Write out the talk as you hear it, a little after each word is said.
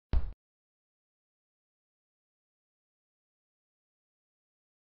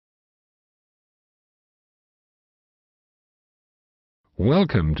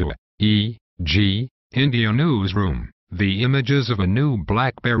Welcome to E.G. India Newsroom. The images of a new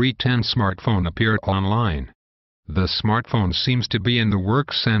BlackBerry R10 smartphone appeared online. The smartphone seems to be in the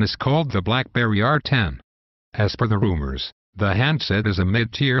works and is called the BlackBerry R10. As per the rumors, the handset is a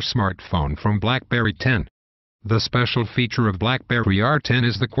mid-tier smartphone from BlackBerry R10. The special feature of BlackBerry R10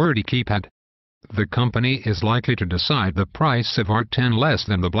 is the QWERTY keypad. The company is likely to decide the price of R10 less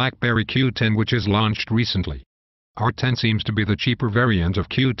than the BlackBerry Q10, which is launched recently. R10 seems to be the cheaper variant of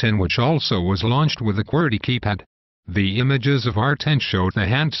Q10, which also was launched with the QWERTY keypad. The images of R10 showed the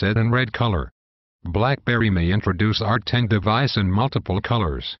handset in red color. BlackBerry may introduce R10 device in multiple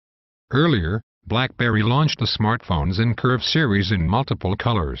colors. Earlier, BlackBerry launched the smartphones in Curve series in multiple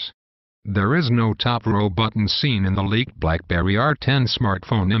colors. There is no top row button seen in the leaked BlackBerry R10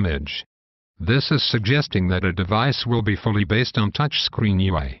 smartphone image. This is suggesting that a device will be fully based on touchscreen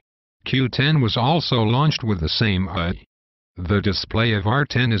UI. Q10 was also launched with the same UI. The display of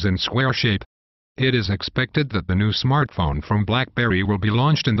R10 is in square shape. It is expected that the new smartphone from BlackBerry will be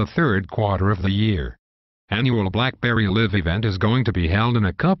launched in the third quarter of the year. Annual BlackBerry Live event is going to be held in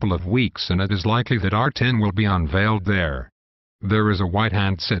a couple of weeks, and it is likely that R10 will be unveiled there. There is a white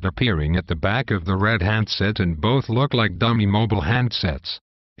handset appearing at the back of the red handset, and both look like dummy mobile handsets.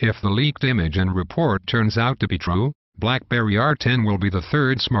 If the leaked image and report turns out to be true, BlackBerry R10 will be the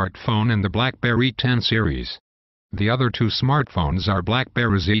third smartphone in the BlackBerry R10 series. The other two smartphones are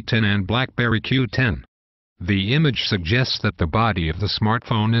BlackBerry Z10 and BlackBerry Q10. The image suggests that the body of the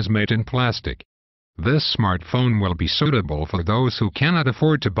smartphone is made in plastic. This smartphone will be suitable for those who cannot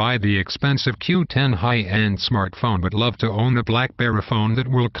afford to buy the expensive Q10 high-end smartphone but love to own a BlackBerry phone that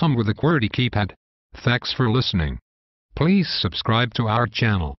will come with a QWERTY keypad. Thanks for listening. Please subscribe to our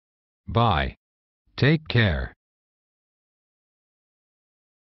channel. Bye. Take care.